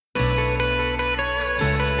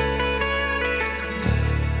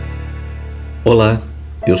Olá,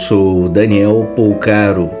 eu sou Daniel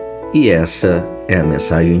Poucaro e essa é a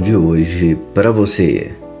mensagem de hoje para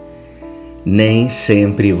você. Nem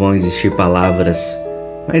sempre vão existir palavras,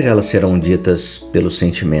 mas elas serão ditas pelos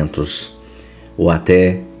sentimentos ou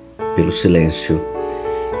até pelo silêncio,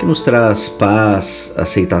 que nos traz paz,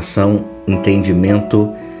 aceitação, entendimento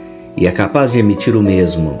e é capaz de emitir o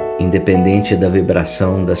mesmo, independente da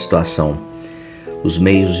vibração da situação. Os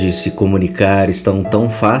meios de se comunicar estão tão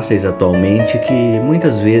fáceis atualmente que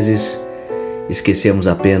muitas vezes esquecemos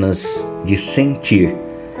apenas de sentir,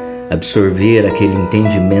 absorver aquele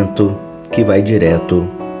entendimento que vai direto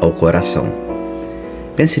ao coração.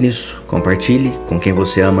 Pense nisso, compartilhe com quem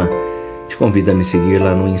você ama. Te convido a me seguir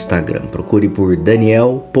lá no Instagram. Procure por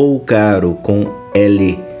Daniel Poucaro com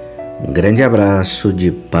L. Um grande abraço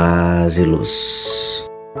de paz e luz.